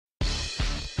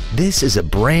This is a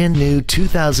brand new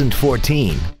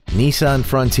 2014 Nissan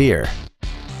Frontier.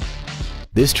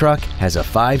 This truck has a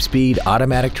 5-speed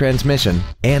automatic transmission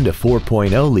and a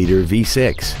 4.0-liter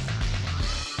V6.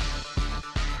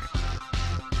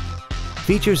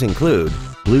 Features include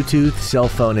Bluetooth cell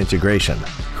phone integration,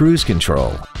 cruise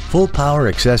control, full power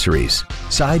accessories,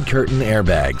 side curtain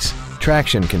airbags,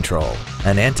 traction control,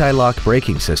 an anti-lock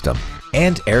braking system,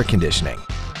 and air conditioning.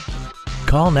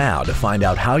 Call now to find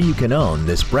out how you can own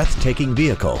this breathtaking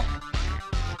vehicle.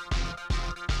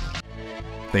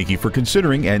 Thank you for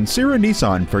considering Ancira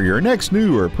Nissan for your next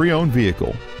new or pre-owned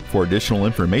vehicle. For additional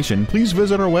information, please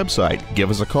visit our website, give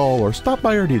us a call, or stop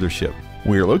by our dealership.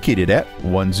 We are located at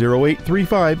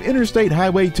 10835 Interstate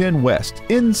Highway 10 West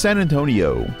in San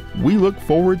Antonio. We look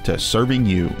forward to serving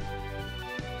you.